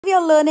We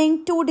are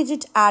learning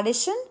two-digit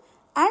addition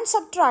and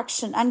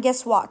subtraction, and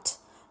guess what?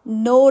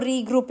 No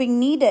regrouping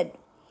needed.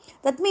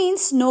 That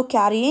means no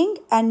carrying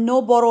and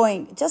no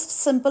borrowing, just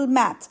simple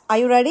math. Are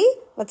you ready?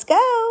 Let's go.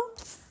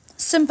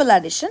 Simple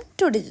addition,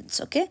 two digits,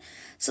 okay?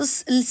 So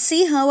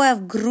see how I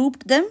have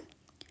grouped them.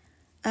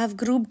 I have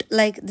grouped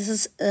like this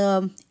is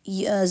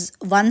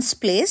ones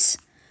place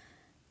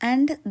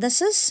and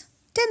this is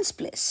tens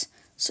place.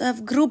 So I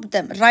have grouped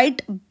them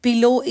right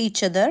below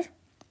each other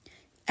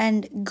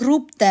and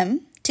group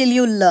them till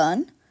you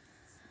learn.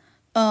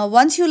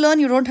 Once you learn,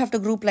 you don't have to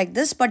group like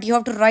this, but you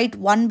have to write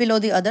one below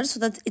the other so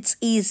that it's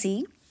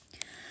easy.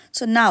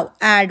 So now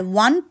add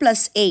 1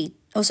 plus 8.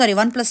 Oh, sorry,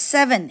 1 plus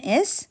 7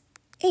 is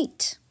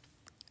 8.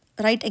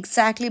 Right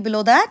exactly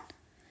below that.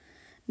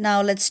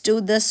 Now let's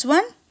do this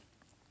one.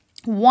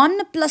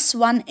 1 plus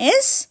 1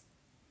 is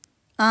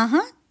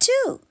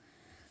 2.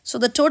 So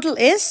the total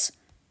is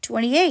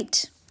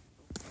 28.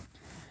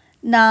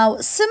 Now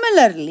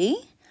similarly,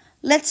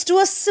 let's do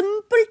a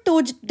simple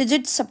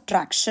two-digit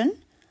subtraction.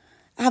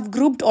 I have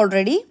grouped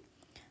already.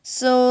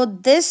 So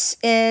this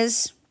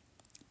is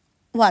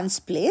ones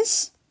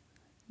place.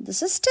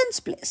 This is tens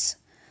place.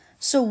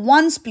 So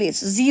ones place,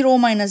 0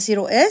 minus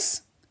 0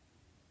 is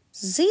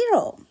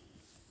 0.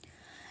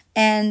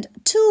 And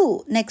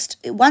 2, next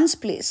ones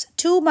place,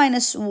 2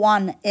 minus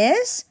 1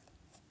 is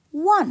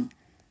 1.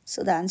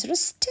 So the answer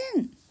is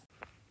 10.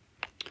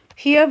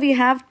 Here we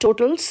have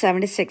total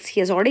 76. He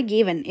has already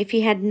given. If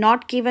he had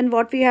not given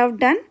what we have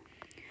done,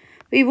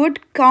 we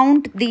would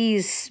count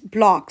these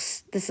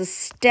blocks. This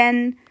is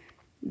 10,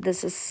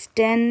 this is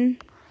 10,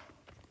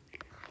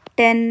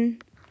 10,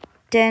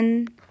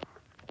 10,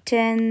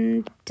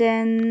 10,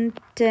 10,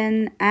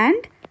 10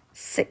 and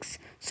 6.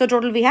 So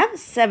total we have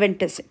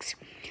 76.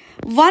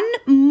 One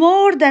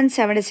more than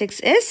 76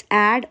 is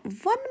add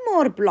one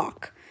more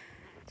block.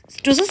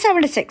 This is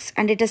 76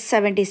 and it is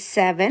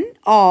 77,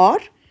 or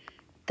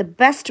the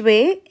best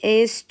way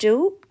is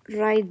to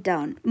write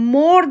down.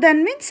 More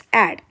than means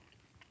add.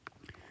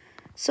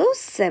 So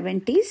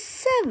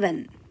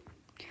 77.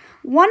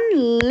 One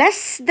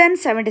less than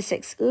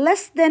 76.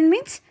 Less than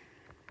means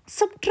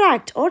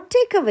subtract or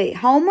take away.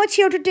 How much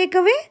you have to take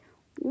away?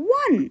 1.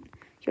 You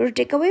have to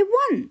take away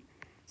 1.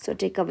 So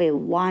take away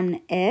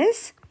 1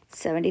 is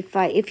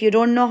 75. If you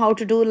don't know how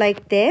to do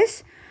like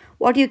this,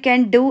 what you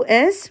can do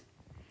is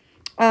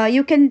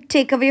you can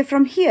take away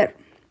from here.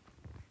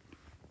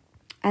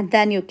 And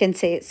then you can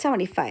say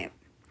 75.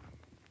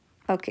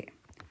 Okay.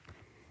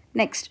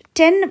 Next,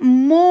 10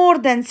 more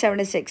than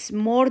 76.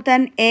 More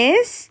than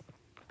is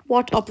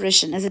what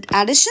operation? Is it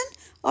addition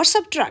or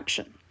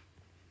subtraction?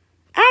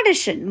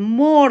 Addition,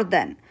 more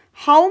than.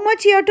 How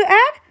much you have to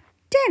add?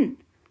 10.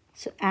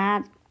 So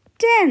add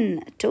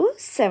 10 to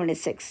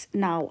 76.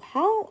 Now,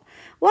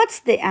 what's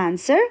the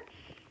answer?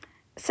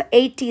 So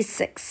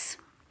 86.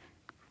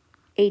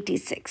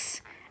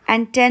 86.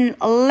 And 10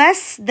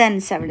 less than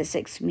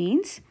 76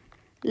 means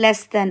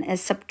less than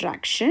is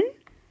subtraction.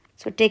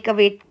 So take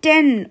away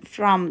 10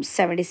 from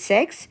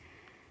 76.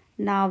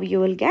 Now you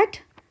will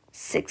get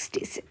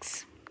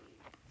 66.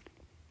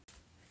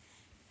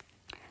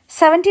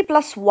 70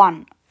 plus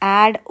 1.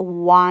 Add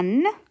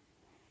 1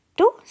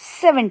 to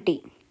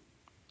 70.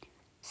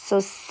 So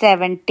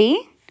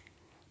 70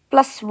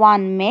 plus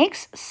 1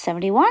 makes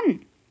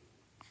 71.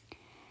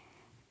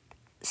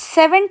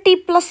 70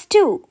 plus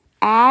 2.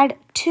 Add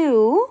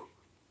 2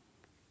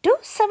 to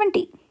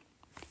 70.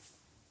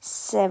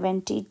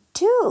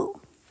 72.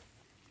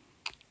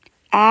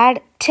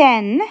 Add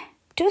 10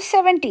 to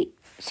 70.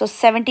 So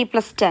 70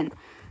 plus 10.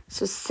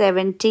 So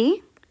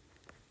 70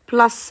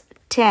 plus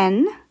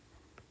 10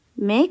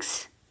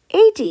 makes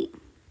 80.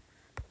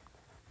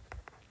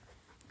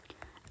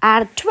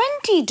 Add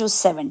 20 to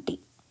 70.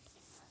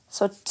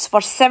 So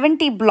for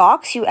 70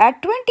 blocks, you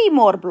add 20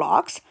 more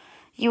blocks.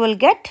 You will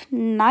get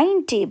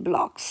 90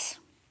 blocks.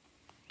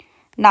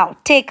 Now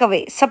take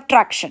away,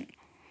 subtraction.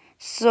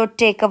 So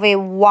take away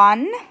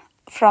 1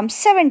 from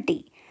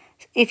 70.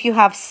 If you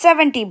have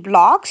 70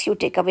 blocks, you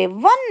take away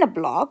 1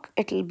 block,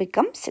 it will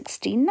become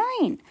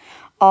 69.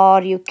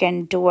 Or you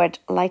can do it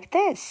like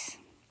this.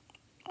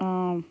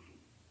 I'm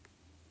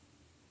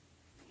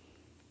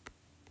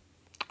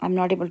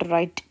not able to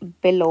write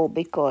below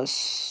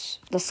because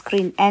the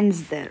screen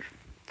ends there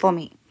for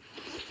me.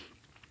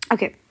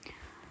 Okay.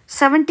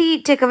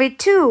 70 take away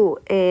 2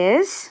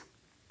 is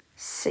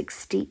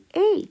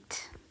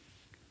 68.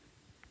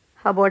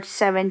 How about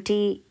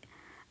 70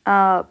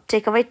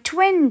 take away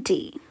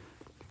 20?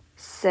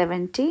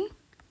 70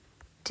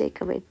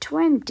 take away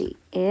 20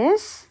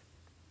 is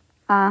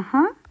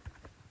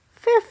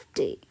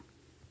 50.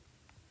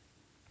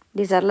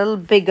 These are a little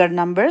bigger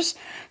numbers.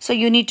 So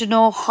you need to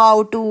know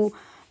how to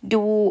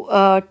do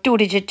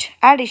two-digit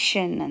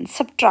addition and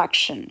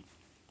subtraction.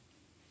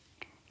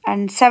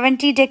 And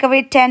 70 take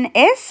away 10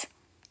 is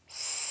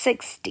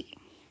 60.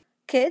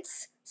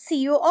 Kids,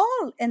 see you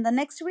all in the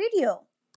next video.